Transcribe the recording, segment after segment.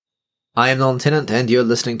I am Nolan Tennant, and you're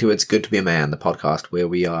listening to It's Good to Be a Man, the podcast where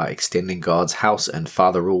we are extending God's house and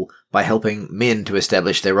father rule by helping men to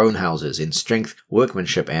establish their own houses in strength,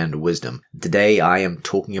 workmanship, and wisdom. Today I am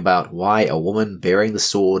talking about why a woman bearing the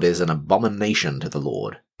sword is an abomination to the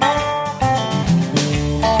Lord.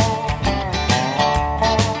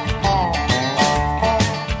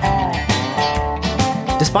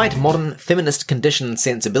 Despite modern feminist conditioned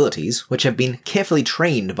sensibilities, which have been carefully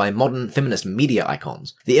trained by modern feminist media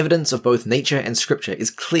icons, the evidence of both nature and scripture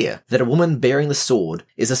is clear that a woman bearing the sword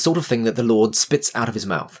is the sort of thing that the Lord spits out of his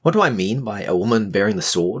mouth. What do I mean by a woman bearing the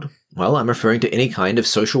sword? Well, I'm referring to any kind of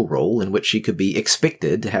social role in which she could be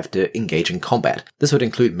expected to have to engage in combat. This would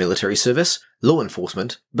include military service, law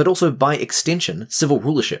enforcement, but also by extension, civil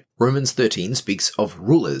rulership. Romans 13 speaks of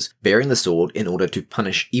rulers bearing the sword in order to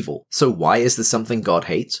punish evil. So why is this something God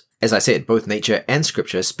hates? As I said, both nature and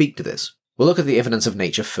scripture speak to this. We'll look at the evidence of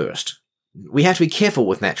nature first. We have to be careful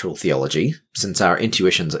with natural theology, since our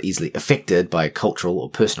intuitions are easily affected by cultural or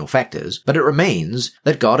personal factors, but it remains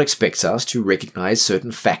that God expects us to recognize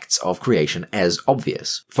certain facts of creation as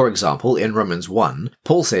obvious. For example, in Romans 1,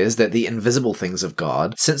 Paul says that the invisible things of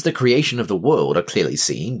God, since the creation of the world are clearly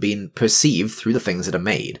seen, being perceived through the things that are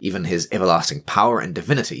made, even his everlasting power and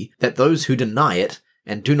divinity, that those who deny it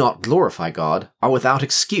and do not glorify God are without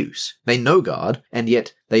excuse. They know God, and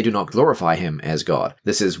yet they do not glorify him as God.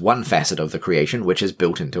 This is one facet of the creation which is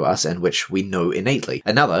built into us and which we know innately.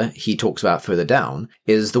 Another, he talks about further down,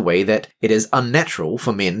 is the way that it is unnatural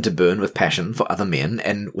for men to burn with passion for other men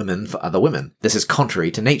and women for other women. This is contrary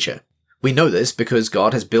to nature. We know this because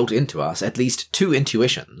God has built into us at least two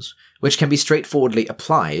intuitions, which can be straightforwardly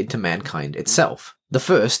applied to mankind itself. The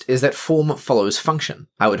first is that form follows function.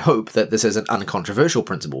 I would hope that this is an uncontroversial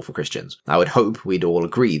principle for Christians. I would hope we'd all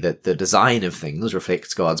agree that the design of things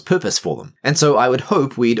reflects God's purpose for them. And so I would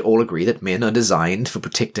hope we'd all agree that men are designed for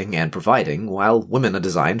protecting and providing, while women are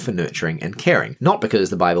designed for nurturing and caring. Not because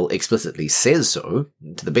the Bible explicitly says so,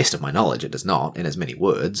 to the best of my knowledge it does not, in as many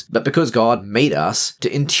words, but because God made us to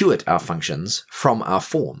intuit our functions from our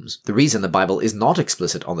forms. The reason the Bible is not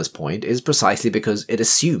explicit on this point is precisely because it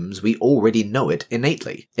assumes we already know it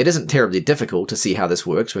innately. It isn't terribly difficult to see how this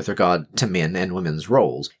works with regard to men and women's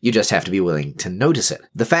roles. You just have to be willing to notice it.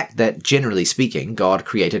 The fact that, generally speaking, God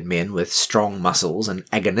created men with strong muscles and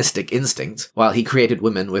agonistic instincts, while he created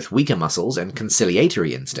women with weaker muscles and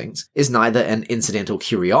conciliatory instincts, is neither an incidental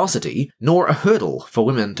curiosity nor a hurdle for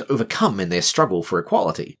women to overcome in their struggle for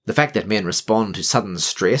equality. The fact that men respond to sudden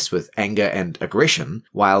stress with anger and aggression,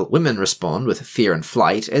 while women respond with fear and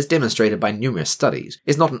flight, as demonstrated by numerous studies,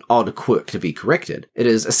 is not an odd quirk to be corrected. It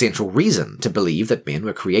is a central reason to believe that men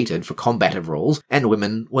were created for combative roles and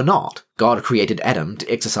women were not. God created Adam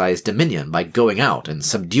to exercise dominion by going out and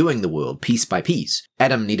subduing the world piece by piece.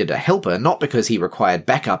 Adam needed a helper not because he required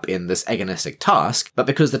backup in this agonistic task, but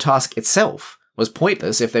because the task itself was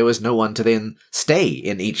pointless if there was no one to then stay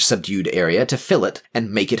in each subdued area to fill it and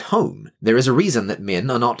make it home. There is a reason that men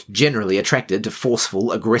are not generally attracted to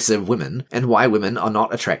forceful, aggressive women, and why women are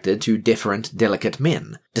not attracted to deferent, delicate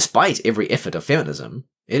men. Despite every effort of feminism,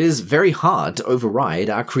 it is very hard to override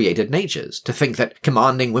our created natures, to think that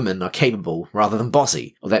commanding women are capable rather than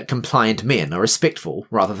bossy, or that compliant men are respectful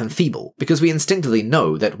rather than feeble, because we instinctively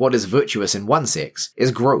know that what is virtuous in one sex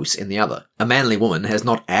is gross in the other. A manly woman has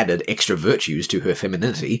not added extra virtues to her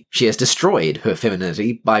femininity, she has destroyed her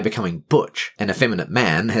femininity by becoming butch. An effeminate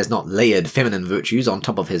man has not layered feminine virtues on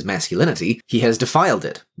top of his masculinity, he has defiled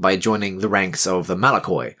it by joining the ranks of the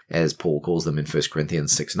Malakoi, as Paul calls them in 1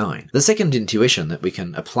 Corinthians 6:9. The second intuition that we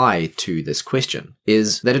can apply to this question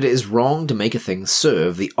is that it is wrong to make a thing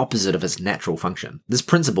serve the opposite of its natural function. This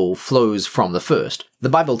principle flows from the first. The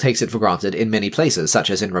Bible takes it for granted in many places, such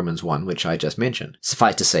as in Romans 1, which I just mentioned.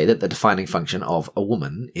 Suffice to say that the defining function of a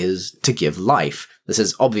woman is to give life. This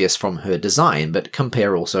is obvious from her design, but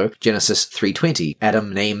compare also Genesis 3:20.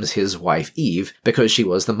 Adam names his wife Eve because she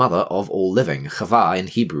was the mother of all living. Chava in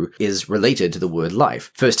Hebrew is related to the word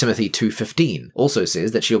life. 1 Timothy 2:15 also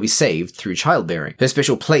says that she'll be saved through childbearing. Her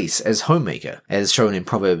special place as homemaker, as shown in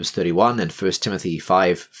Proverbs 31 and 1 Timothy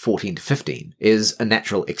 5:14-15, is a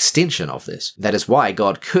natural extension of this. That is why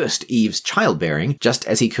God cursed Eve's childbearing, just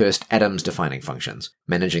as he cursed Adam's defining functions,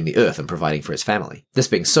 managing the earth and providing for his family. This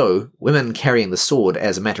being so, women carrying the sword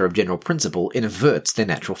as a matter of general principle inverts their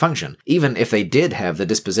natural function. Even if they did have the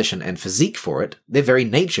disposition and physique for it, their very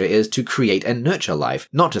nature is to create and nurture life,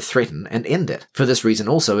 not to threaten and end it. For this reason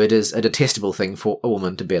also, it is a detestable thing for a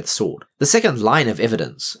woman to bear the sword. The second line of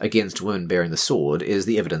evidence against women bearing the sword is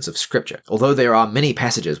the evidence of Scripture. Although there are many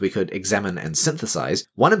passages we could examine and synthesize,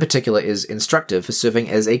 one in particular is instructive for serving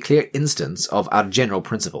as a clear instance of our general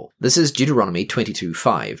principle. This is Deuteronomy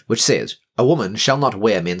 22:5, which says, "A woman shall not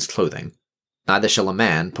wear men's clothing, neither shall a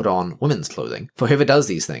man put on women's clothing, for whoever does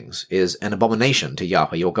these things is an abomination to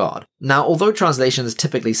Yahweh your God." Now, although translations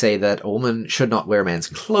typically say that a woman should not wear a man's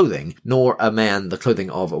clothing, nor a man the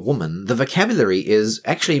clothing of a woman, the vocabulary is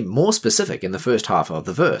actually more specific in the first half of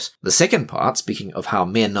the verse. The second part, speaking of how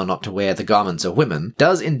men are not to wear the garments of women,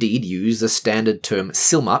 does indeed use the standard term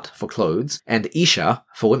silmat for clothes and isha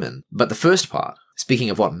for women. But the first part, speaking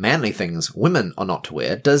of what manly things women are not to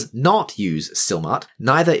wear, does not use silmat,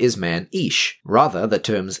 neither is man ish. Rather, the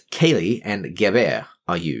terms keli and geber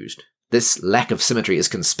are used. This lack of symmetry is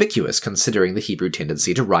conspicuous considering the Hebrew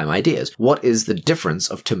tendency to rhyme ideas. What is the difference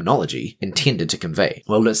of terminology intended to convey?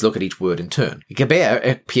 Well, let's look at each word in turn. Geber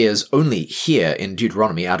appears only here in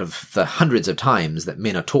Deuteronomy out of the hundreds of times that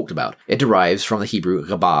men are talked about. It derives from the Hebrew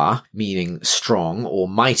gabar, meaning strong or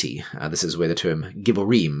mighty. This is where the term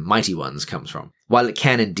giborim, mighty ones, comes from. While it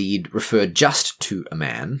can indeed refer just to a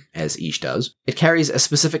man, as ish does, it carries a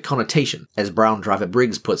specific connotation. As Brown Driver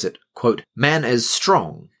Briggs puts it, quote, "Man as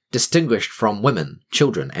strong, distinguished from women,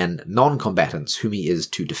 children, and non-combatants whom he is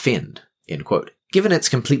to defend," end quote. Given its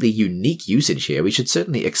completely unique usage here, we should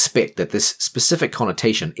certainly expect that this specific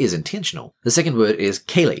connotation is intentional. The second word is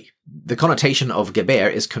keli. The connotation of geber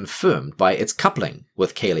is confirmed by its coupling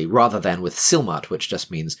with keli rather than with silmat, which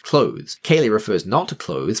just means clothes. Keli refers not to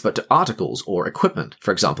clothes, but to articles or equipment.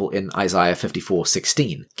 For example, in Isaiah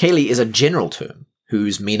 54:16. Keli is a general term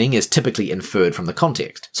whose meaning is typically inferred from the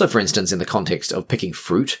context. So for instance, in the context of picking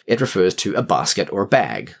fruit, it refers to a basket or a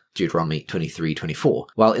bag, Deuteronomy 23:24,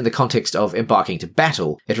 while in the context of embarking to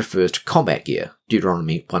battle, it refers to combat gear,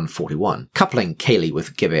 Deuteronomy 1:41. Coupling keli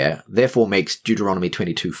with geber therefore makes Deuteronomy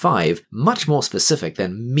 22:5 much more specific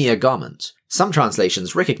than mere garments. Some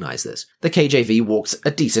translations recognize this. The KJV walks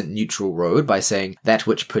a decent neutral road by saying that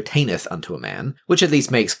which pertaineth unto a man, which at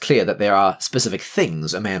least makes clear that there are specific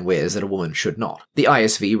things a man wears that a woman should not. The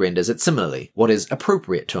ISV renders it similarly, what is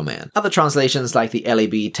appropriate to a man. Other translations like the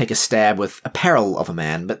LAB take a stab with apparel of a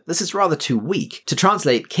man, but this is rather too weak. To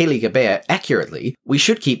translate keli geber accurately, we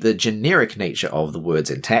should keep the generic nature of the words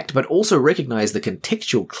intact, but also recognize the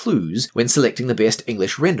contextual clues when selecting the best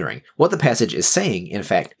English rendering. What the passage is saying, in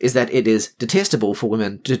fact, is that it is detestable for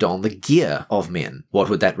women to don the gear of men. What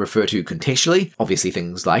would that refer to contextually? Obviously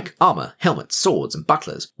things like armor, helmets, swords, and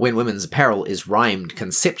bucklers. When women's apparel is rhymed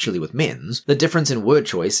conceptually with men's, the difference in word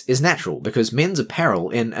choice is natural, because men's apparel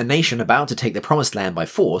in a nation about to take the promised land by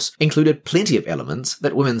force included plenty of elements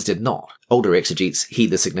that women's did not. Older exegetes heed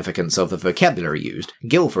the significance of the vocabulary used,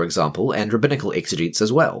 Gill for example, and rabbinical exegetes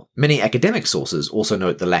as well. Many academic sources also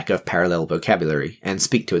note the lack of parallel vocabulary and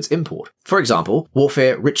speak to its import. For example,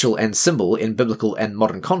 Warfare, Ritual, and Symbol in Biblical and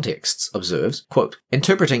Modern Contexts observes, quote,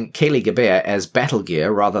 "Interpreting keli geber as battle gear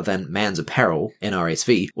rather than man's apparel,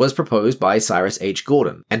 NRSV, was proposed by Cyrus H.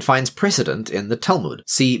 Gordon, and finds precedent in the Talmud.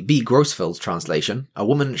 See B. Grossfeld's translation, a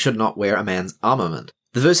woman should not wear a man's armament."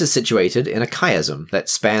 The verse is situated in a chiasm that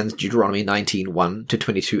spans Deuteronomy 19:1 to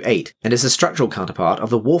 22:8, and is a structural counterpart of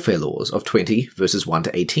the warfare laws of 20 verses 1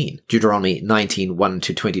 to 18. Deuteronomy 19:1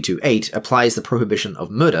 to 22:8 applies the prohibition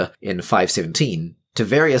of murder in 5:17 to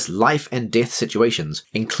various life and death situations,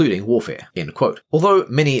 including warfare, end quote. Although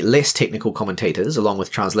many less technical commentators, along with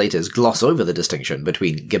translators, gloss over the distinction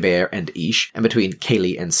between geber and ish, and between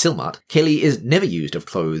keli and silmat, keli is never used of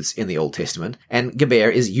clothes in the Old Testament, and geber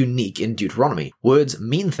is unique in Deuteronomy. Words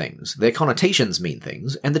mean things, their connotations mean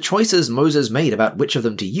things, and the choices Moses made about which of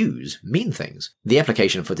them to use mean things. The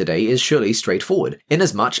application for today is surely straightforward.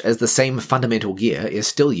 Inasmuch as the same fundamental gear is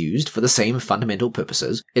still used for the same fundamental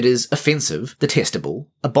purposes, it is offensive, detestable,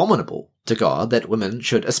 abominable to God that women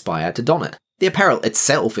should aspire to don it. The apparel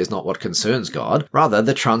itself is not what concerns God, rather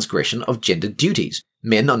the transgression of gendered duties.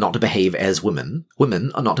 Men are not to behave as women,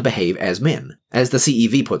 women are not to behave as men. As the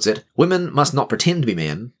CEV puts it, women must not pretend to be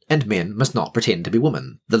men, and men must not pretend to be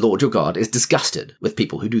women. The Lord your God is disgusted with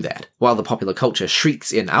people who do that. While the popular culture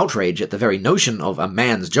shrieks in outrage at the very notion of a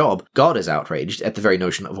man's job, God is outraged at the very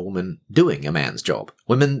notion of a woman doing a man's job.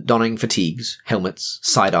 Women donning fatigues, helmets,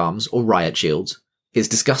 sidearms, or riot shields is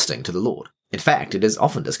disgusting to the Lord. In fact, it is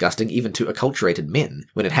often disgusting even to acculturated men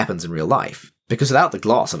when it happens in real life. Because without the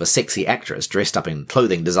gloss of a sexy actress dressed up in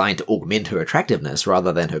clothing designed to augment her attractiveness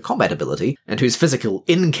rather than her combat ability, and whose physical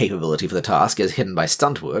incapability for the task is hidden by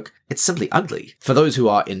stunt work, it's simply ugly. For those who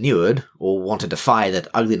are inured, or want to defy that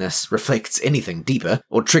ugliness reflects anything deeper,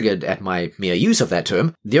 or triggered at my mere use of that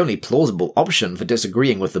term, the only plausible option for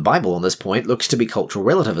disagreeing with the Bible on this point looks to be cultural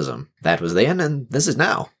relativism. That was then, and this is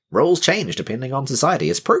now. Roles change depending on society.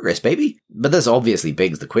 It's progress, baby. But this obviously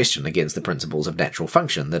begs the question against the principles of natural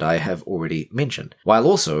function that I have already mentioned, while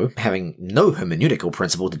also having no hermeneutical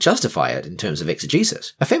principle to justify it in terms of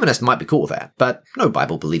exegesis. A feminist might be cool with that, but no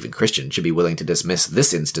Bible-believing Christian should be willing to dismiss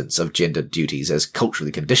this instance of gendered duties as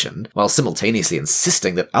culturally conditioned, while simultaneously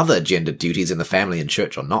insisting that other gendered duties in the family and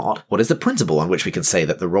church are not. What is the principle on which we can say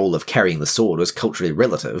that the role of carrying the sword was culturally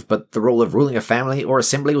relative, but the role of ruling a family or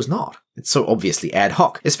assembly was not? It's so obviously ad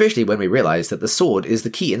hoc, especially when we realize that the sword is the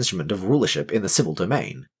key instrument of rulership in the civil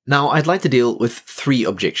domain. Now, I'd like to deal with 3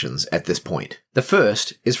 objections at this point. The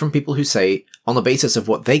first is from people who say, on the basis of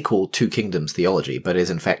what they call Two Kingdoms theology, but is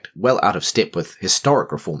in fact well out of step with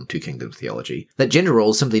historic Reformed Two Kingdoms theology, that gender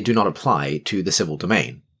roles simply do not apply to the civil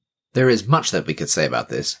domain. There is much that we could say about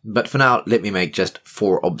this, but for now, let me make just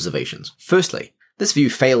 4 observations. Firstly, this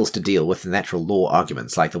view fails to deal with the natural law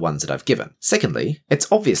arguments like the ones that I've given. Secondly,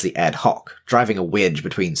 it's obviously ad hoc, driving a wedge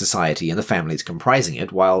between society and the families comprising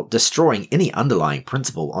it while destroying any underlying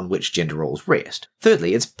principle on which gender roles rest.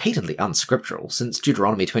 Thirdly, it's patently unscriptural, since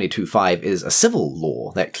Deuteronomy 22:5 is a civil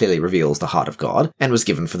law that clearly reveals the heart of God and was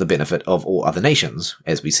given for the benefit of all other nations,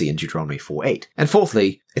 as we see in Deuteronomy 4:8. And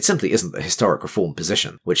fourthly, it simply isn't the historic Reformed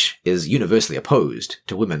position, which is universally opposed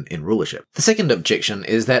to women in rulership. The second objection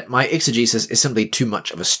is that my exegesis is simply too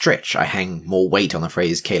much of a stretch. I hang more weight on the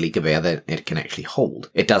phrase Kaylee Geber than it can actually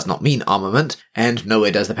hold. It does not mean armament, and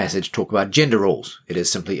nowhere does the passage talk about gender roles. It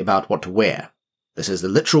is simply about what to wear. This is the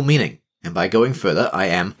literal meaning, and by going further, I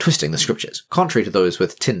am twisting the scriptures. Contrary to those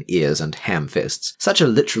with tin ears and ham fists, such a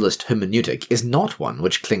literalist hermeneutic is not one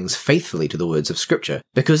which clings faithfully to the words of scripture,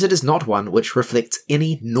 because it is not one which reflects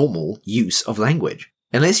any normal use of language.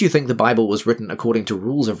 Unless you think the Bible was written according to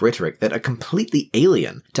rules of rhetoric that are completely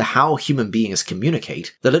alien to how human beings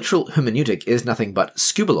communicate, the literal hermeneutic is nothing but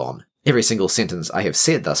scubalon. Every single sentence I have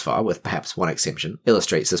said thus far, with perhaps one exception,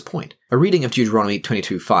 illustrates this point. A reading of Deuteronomy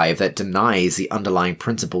 22:5 that denies the underlying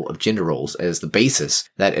principle of gender roles as the basis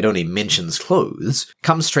that it only mentions clothes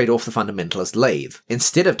comes straight off the fundamentalist lathe.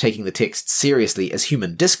 Instead of taking the text seriously as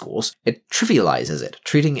human discourse, it trivializes it,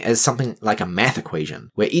 treating it as something like a math equation,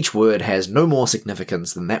 where each word has no more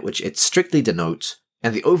significance than that which it strictly denotes,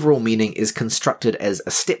 and the overall meaning is constructed as a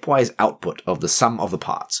stepwise output of the sum of the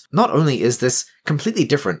parts. Not only is this completely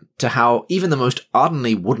different to how even the most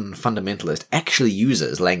ardently wooden fundamentalist actually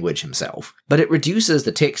uses language himself, but it reduces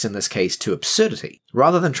the text in this case to absurdity.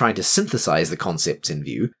 Rather than trying to synthesize the concepts in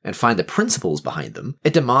view and find the principles behind them,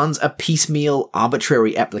 it demands a piecemeal,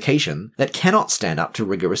 arbitrary application that cannot stand up to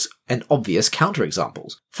rigorous and obvious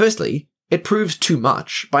counterexamples. Firstly, it proves too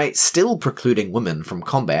much by still precluding women from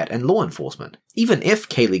combat and law enforcement. Even if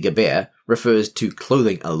Kaylee Geber refers to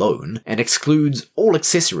clothing alone and excludes all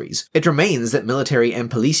accessories, it remains that military and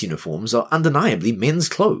police uniforms are undeniably men's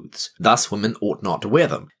clothes. Thus, women ought not to wear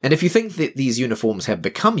them. And if you think that these uniforms have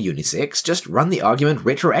become unisex, just run the argument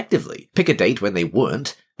retroactively. Pick a date when they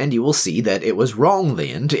weren't, and you will see that it was wrong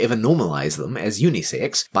then to ever normalize them as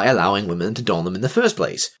unisex by allowing women to don them in the first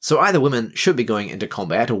place. So either women should be going into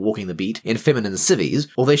combat or walking the beat in feminine civvies,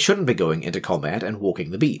 or they shouldn't be going into combat and walking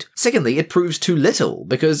the beat. Secondly, it proves too little,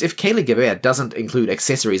 because if Kaylee Geber doesn't include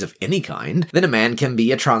accessories of any kind, then a man can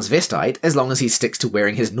be a transvestite as long as he sticks to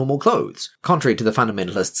wearing his normal clothes. Contrary to the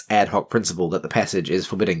fundamentalists' ad hoc principle that the passage is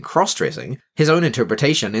forbidding cross-dressing, his own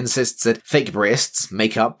interpretation insists that fake breasts,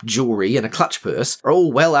 makeup, jewelry, and a clutch purse are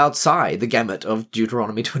all well outside the gamut of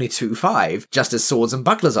Deuteronomy 22:5, just as swords and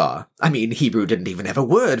bucklers are. I mean, Hebrew didn't even have a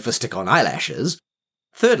word for stick-on eyelashes.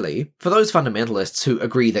 Thirdly, for those fundamentalists who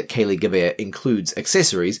agree that Kaylee Geber includes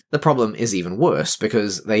accessories, the problem is even worse,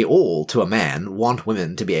 because they all, to a man, want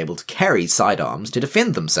women to be able to carry sidearms to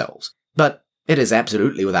defend themselves. But it is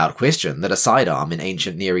absolutely without question that a sidearm in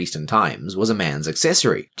ancient Near Eastern times was a man's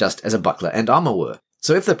accessory, just as a buckler and armor were.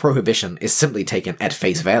 So if the prohibition is simply taken at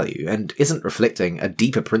face value and isn't reflecting a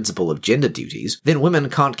deeper principle of gender duties, then women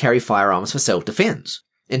can't carry firearms for self-defense.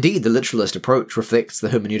 Indeed, the literalist approach reflects the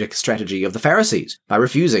hermeneutic strategy of the Pharisees. By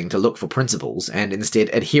refusing to look for principles and instead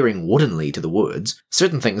adhering woodenly to the words,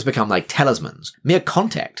 certain things become like talismans. Mere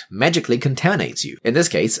contact magically contaminates you. In this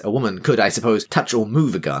case, a woman could, I suppose, touch or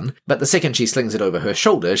move a gun, but the second she slings it over her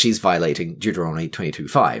shoulder, she's violating Deuteronomy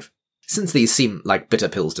 22:5. Since these seem like bitter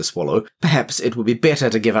pills to swallow, perhaps it would be better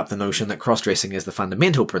to give up the notion that cross-dressing is the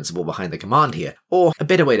fundamental principle behind the command here. Or, a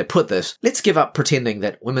better way to put this, let's give up pretending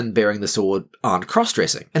that women bearing the sword aren't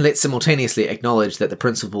cross-dressing, and let's simultaneously acknowledge that the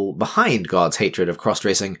principle behind God's hatred of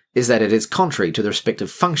cross-dressing is that it is contrary to the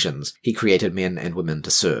respective functions he created men and women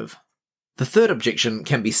to serve. The third objection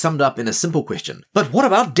can be summed up in a simple question. But what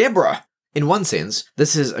about Deborah? In one sense,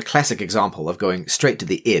 this is a classic example of going straight to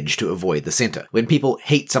the edge to avoid the center. When people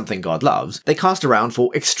hate something God loves, they cast around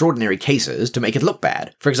for extraordinary cases to make it look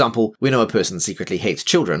bad. For example, we know a person secretly hates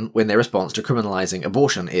children when their response to criminalizing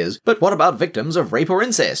abortion is, "But what about victims of rape or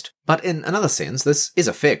incest?" But in another sense, this is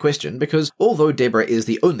a fair question because although Deborah is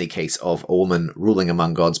the only case of a woman ruling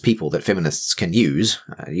among God's people that feminists can use,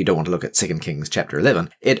 you don't want to look at 2 Kings chapter 11,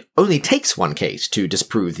 it only takes one case to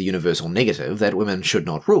disprove the universal negative that women should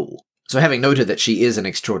not rule. So having noted that she is an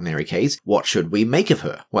extraordinary case, what should we make of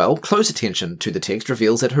her? Well, close attention to the text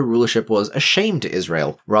reveals that her rulership was a shame to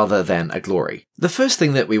Israel rather than a glory. The first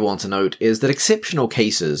thing that we want to note is that exceptional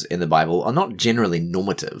cases in the Bible are not generally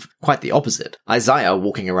normative, quite the opposite. Isaiah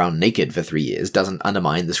walking around naked for 3 years doesn't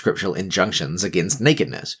undermine the scriptural injunctions against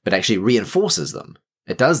nakedness, but actually reinforces them.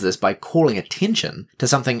 It does this by calling attention to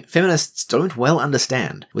something feminists don't well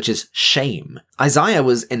understand, which is shame. Isaiah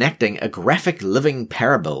was enacting a graphic living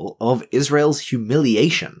parable of Israel's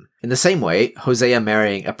humiliation. In the same way, Hosea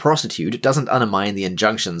marrying a prostitute doesn't undermine the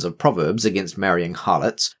injunctions of Proverbs against marrying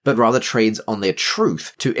harlots, but rather trades on their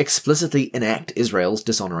truth to explicitly enact Israel's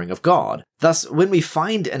dishonoring of God. Thus, when we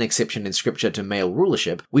find an exception in Scripture to male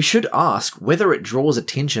rulership, we should ask whether it draws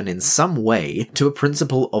attention in some way to a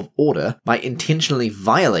principle of order by intentionally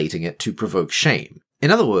violating it to provoke shame. In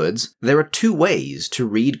other words, there are 2 ways to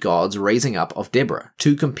read God's raising up of Deborah,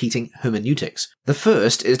 2 competing hermeneutics. The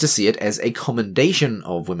first is to see it as a commendation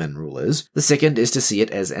of women rulers. The second is to see it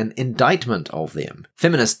as an indictment of them.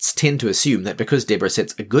 Feminists tend to assume that because Deborah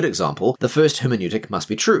sets a good example, the first hermeneutic must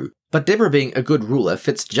be true. But Deborah being a good ruler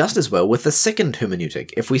fits just as well with the second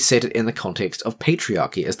hermeneutic if we set it in the context of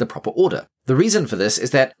patriarchy as the proper order. The reason for this is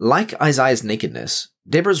that, like Isaiah's nakedness,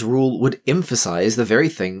 Deborah's rule would emphasize the very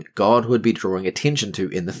thing God would be drawing attention to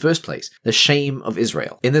in the first place, the shame of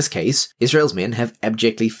Israel. In this case, Israel's men have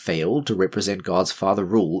abjectly failed to represent God's father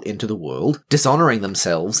rule into the world, dishonoring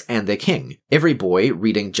themselves and their king. Every boy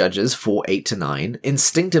reading Judges 4:8-9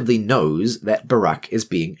 instinctively knows that Barak is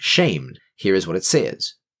being shamed. Here is what it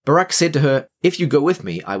says. Barak said to her, "If you go with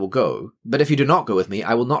me, I will go, but if you do not go with me,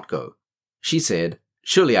 I will not go." She said,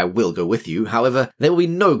 "Surely I will go with you, however, there will be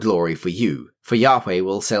no glory for you, for Yahweh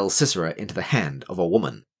will sell Sisera into the hand of a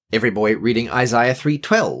woman." Every boy reading Isaiah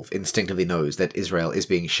 3:12 instinctively knows that Israel is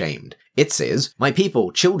being shamed. It says, "My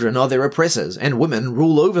people, children are their oppressors, and women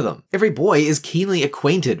rule over them." Every boy is keenly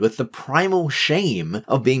acquainted with the primal shame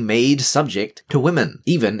of being made subject to women,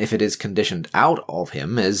 even if it is conditioned out of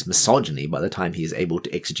him as misogyny by the time he is able to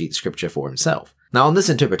exegete scripture for himself. Now, on this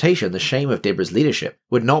interpretation, the shame of Deborah's leadership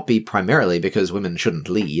would not be primarily because women shouldn't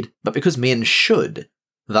lead, but because men should.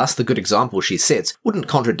 Thus, the good example she sets wouldn't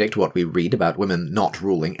contradict what we read about women not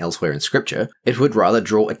ruling elsewhere in Scripture. It would rather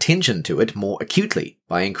draw attention to it more acutely,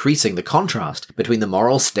 by increasing the contrast between the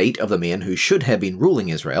moral state of the men who should have been ruling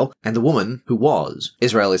Israel and the woman who was.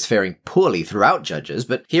 Israel is faring poorly throughout Judges,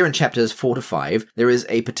 but here in chapters 4-5, there is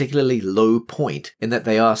a particularly low point in that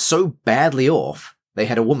they are so badly off, they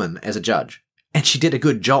had a woman as a judge. And she did a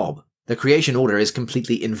good job. The creation order is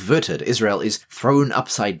completely inverted. Israel is thrown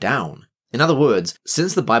upside down. In other words,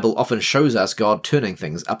 since the Bible often shows us God turning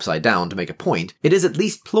things upside down to make a point, it is at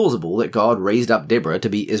least plausible that God raised up Deborah to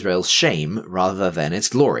be Israel's shame rather than its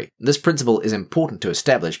glory. This principle is important to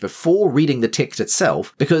establish before reading the text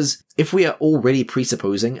itself, because if we are already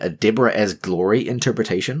presupposing a Deborah as glory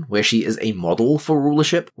interpretation, where she is a model for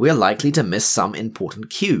rulership, we are likely to miss some important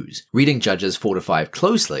cues. Reading Judges 4-5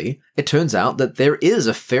 closely, it turns out that there is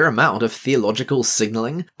a fair amount of theological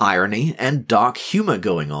signaling, irony, and dark humor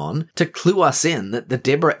going on to clue us in that the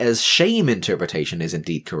Deborah as shame interpretation is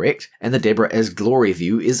indeed correct, and the Deborah as glory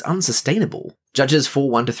view is unsustainable. Judges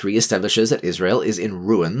 4:1-3 establishes that Israel is in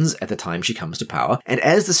ruins at the time she comes to power, and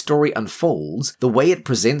as the story unfolds, the way it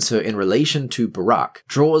presents her in relation to Barak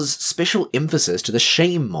draws special emphasis to the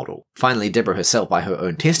shame model. Finally, Deborah herself, by her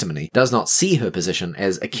own testimony, does not see her position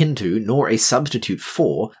as akin to, nor a substitute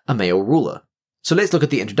for, a male ruler. So let's look at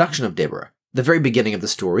the introduction of Deborah. The very beginning of the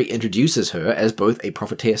story introduces her as both a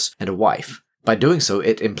prophetess and a wife. By doing so,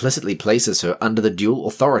 it implicitly places her under the dual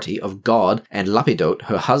authority of God and Lapidot,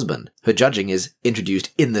 her husband. Her judging is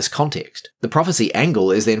introduced in this context. The prophecy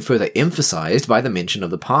angle is then further emphasized by the mention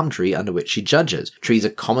of the palm tree under which she judges. Trees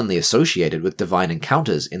are commonly associated with divine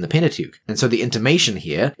encounters in the Pentateuch, and so the intimation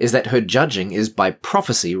here is that her judging is by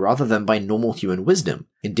prophecy rather than by normal human wisdom.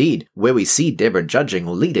 Indeed, where we see Deborah judging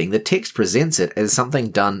or leading, the text presents it as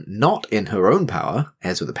something done not in her own power,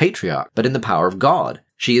 as with the patriarch, but in the power of God.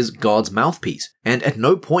 She is God's mouthpiece, and at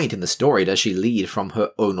no point in the story does she lead from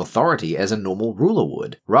her own authority as a normal ruler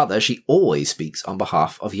would. Rather, she always speaks on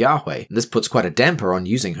behalf of Yahweh, and this puts quite a damper on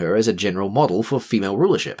using her as a general model for female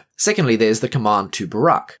rulership. Secondly, there's the command to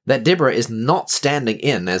Barak. That Deborah is not standing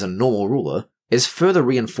in as a normal ruler is further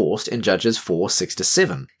reinforced in Judges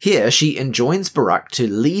 4:6-7. Here, she enjoins Barak to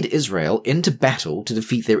lead Israel into battle to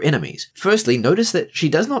defeat their enemies. Firstly, notice that she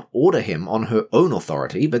does not order him on her own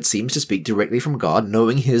authority, but seems to speak directly from God,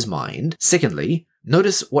 knowing his mind. Secondly,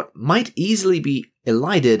 notice what might easily be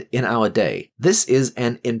elided in our day. This is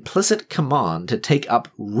an implicit command to take up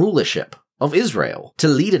rulership of Israel. To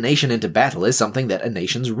lead a nation into battle is something that a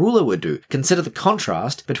nation's ruler would do. Consider the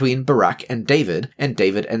contrast between Barak and David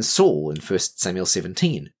and Saul in 1 Samuel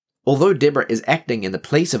 17. Although Deborah is acting in the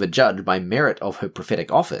place of a judge by merit of her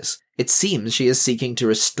prophetic office, it seems she is seeking to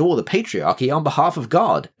restore the patriarchy on behalf of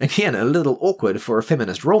God. Again, a little awkward for a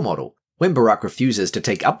feminist role model. When Barak refuses to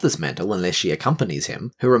take up this mantle unless she accompanies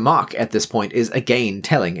him, her remark at this point is again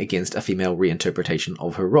telling against a female reinterpretation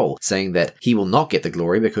of her role, saying that he will not get the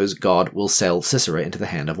glory because God will sell Sisera into the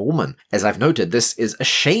hand of a woman. As I've noted, this is a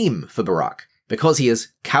shame for Barak. Because he is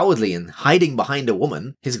cowardly in hiding behind a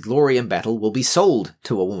woman, his glory in battle will be sold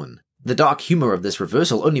to a woman. The dark humor of this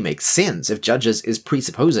reversal only makes sense if Judges is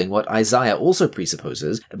presupposing what Isaiah also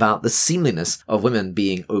presupposes about the seemliness of women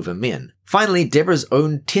being over men. Finally, Deborah's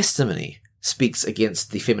own testimony speaks against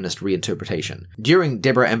the feminist reinterpretation. During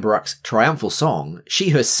Deborah and Barak's triumphal song, she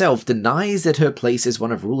herself denies that her place is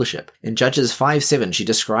one of rulership. In Judges 5:7, she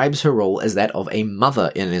describes her role as that of a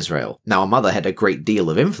mother in Israel. Now, a mother had a great deal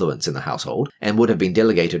of influence in the household, and would have been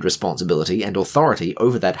delegated responsibility and authority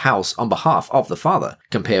over that house on behalf of the father.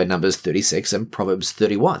 Compare Numbers 36 and Proverbs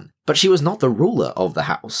 31. But she was not the ruler of the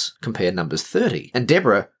house. Compare Numbers 30. And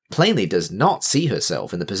Deborah plainly does not see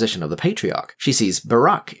herself in the position of the patriarch. She sees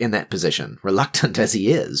Barak in that position, reluctant as he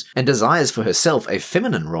is, and desires for herself a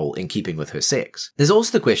feminine role in keeping with her sex. There's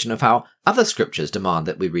also the question of how other scriptures demand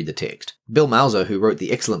that we read the text. Bill Mauser, who wrote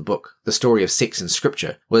the excellent book, The Story of Sex in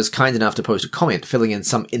Scripture, was kind enough to post a comment filling in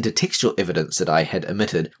some intertextual evidence that I had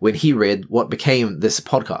omitted when he read what became this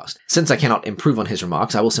podcast. Since I cannot improve on his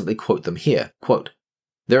remarks, I will simply quote them here. Quote,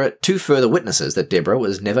 "There are two further witnesses that Deborah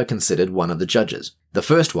was never considered one of the judges. The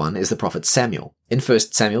first one is the prophet Samuel. In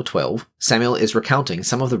 1 Samuel 12, Samuel is recounting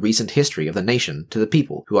some of the recent history of the nation to the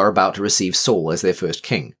people who are about to receive Saul as their first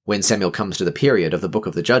king. When Samuel comes to the period of the book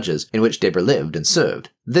of the Judges in which Deborah lived and served,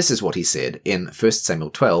 this is what he said in 1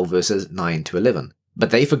 Samuel 12 verses 9-11. But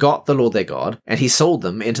they forgot the Lord their God, and he sold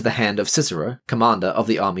them into the hand of Sisera, commander of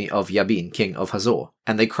the army of Yabin, king of Hazor.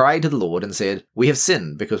 And they cried to the Lord and said, We have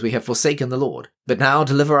sinned because we have forsaken the Lord. But now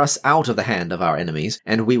deliver us out of the hand of our enemies,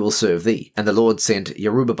 and we will serve thee. And the Lord sent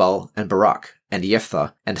Jerubbaal and Barak and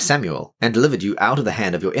Jephthah and Samuel, and delivered you out of the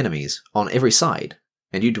hand of your enemies on every side,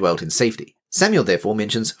 and you dwelt in safety." Samuel therefore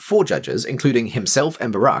mentions 4 judges, including himself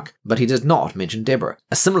and Barak, but he does not mention Deborah.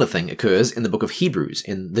 A similar thing occurs in the book of Hebrews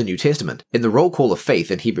in the New Testament. In the roll call of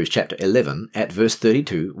faith in Hebrews chapter 11, at verse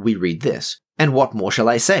 32, we read this, "And what more shall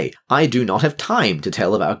I say? I do not have time to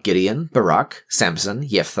tell about Gideon, Barak, Samson,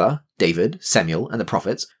 Jephthah, David, Samuel, and the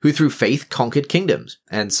prophets, who through faith conquered kingdoms,"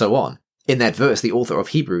 and so on. In that verse, the author of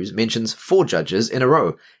Hebrews mentions 4 judges in a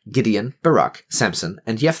row, Gideon, Barak, Samson,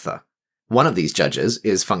 and Jephthah. One of these judges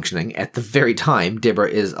is functioning at the very time Deborah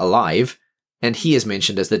is alive, and he is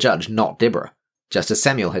mentioned as the judge, not Deborah, just as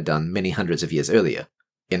Samuel had done many hundreds of years earlier.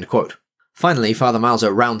 End quote. Finally, Father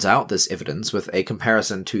Mauser rounds out this evidence with a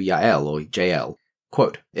comparison to Yael, or Jael.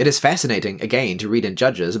 Quote, "It is fascinating again to read in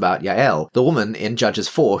Judges about Yael, the woman in Judges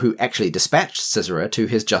 4 who actually dispatched Sisera to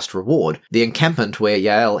his just reward. The encampment where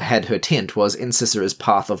Yael had her tent was in Sisera's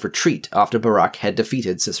path of retreat after Barak had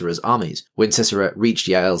defeated Sisera's armies. When Sisera reached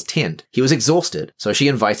Yael's tent, he was exhausted, so she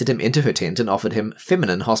invited him into her tent and offered him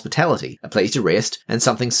feminine hospitality, a place to rest, and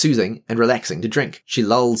something soothing and relaxing to drink. She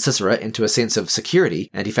lulled Sisera into a sense of security,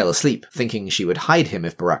 and he fell asleep, thinking she would hide him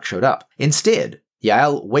if Barak showed up. Instead,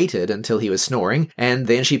 Yael waited until he was snoring, and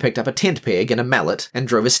then she picked up a tent peg and a mallet and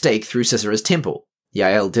drove a stake through Sisera's temple.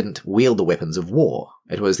 Yael didn't wield the weapons of war.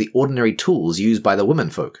 It was the ordinary tools used by the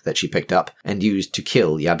womenfolk that she picked up and used to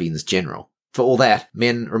kill Yabin's general. For all that,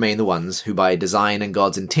 men remain the ones who by design and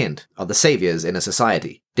God's intent are the saviors in a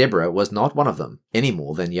society. Deborah was not one of them, any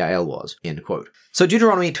more than Yael was." End quote. So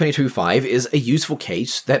Deuteronomy 22:5 is a useful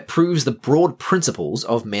case that proves the broad principles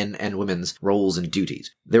of men and women's roles and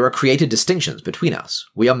duties. There are created distinctions between us.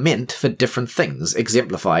 We are meant for different things,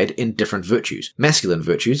 exemplified in different virtues. Masculine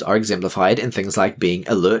virtues are exemplified in things like being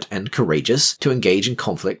alert and courageous, to engage in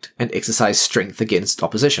conflict and exercise strength against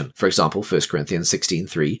opposition. For example, 1 Corinthians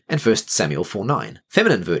 16:3 and 1 Samuel 4:9.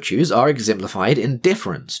 Feminine virtues are exemplified in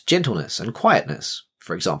deference, gentleness, and quietness.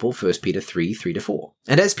 For example, 1 Peter 3, 3-4.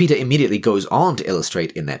 And as Peter immediately goes on to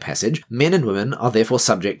illustrate in that passage, men and women are therefore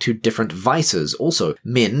subject to different vices also.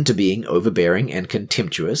 Men to being overbearing and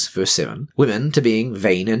contemptuous, verse 7. Women to being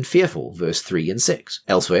vain and fearful, verse 3 and 6.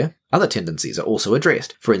 Elsewhere, other tendencies are also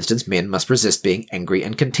addressed. For instance, men must resist being angry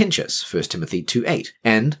and contentious, 1 Timothy 2:8,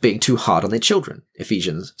 and being too hard on their children,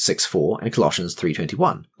 Ephesians 6:4 and Colossians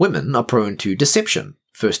 3:21. Women are prone to deception,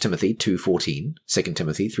 1 Timothy 2:14, 2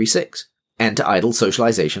 Timothy 3:6, and to idle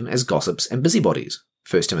socialization as gossips and busybodies,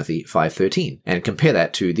 1 Timothy 5:13, and compare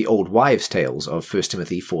that to the old wives' tales of 1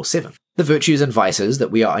 Timothy 4:7. The virtues and vices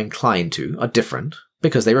that we are inclined to are different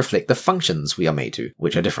because they reflect the functions we are made to,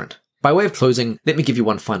 which are different. By way of closing, let me give you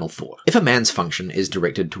one final thought. If a man's function is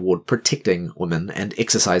directed toward protecting women and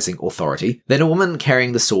exercising authority, then a woman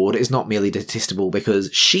carrying the sword is not merely detestable because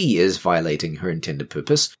she is violating her intended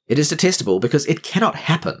purpose. It is detestable because it cannot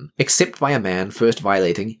happen except by a man first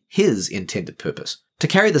violating his intended purpose. To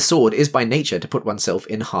carry the sword is by nature to put oneself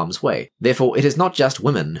in harm's way. Therefore, it is not just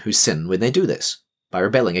women who sin when they do this, by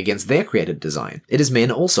rebelling against their created design. It is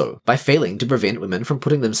men also, by failing to prevent women from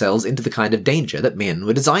putting themselves into the kind of danger that men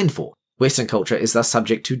were designed for. Western culture is thus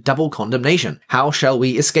subject to double condemnation. How shall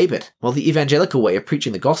we escape it? Well, the evangelical way of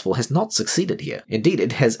preaching the gospel has not succeeded here. Indeed,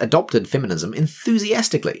 it has adopted feminism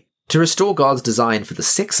enthusiastically. To restore God's design for the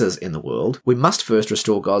sexes in the world, we must first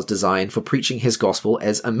restore God's design for preaching his gospel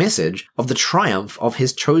as a message of the triumph of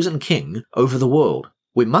his chosen king over the world.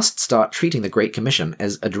 We must start treating the Great Commission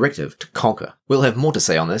as a directive to conquer. We'll have more to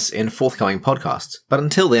say on this in forthcoming podcasts, but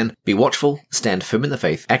until then, be watchful, stand firm in the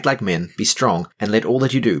faith, act like men, be strong, and let all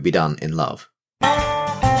that you do be done in love.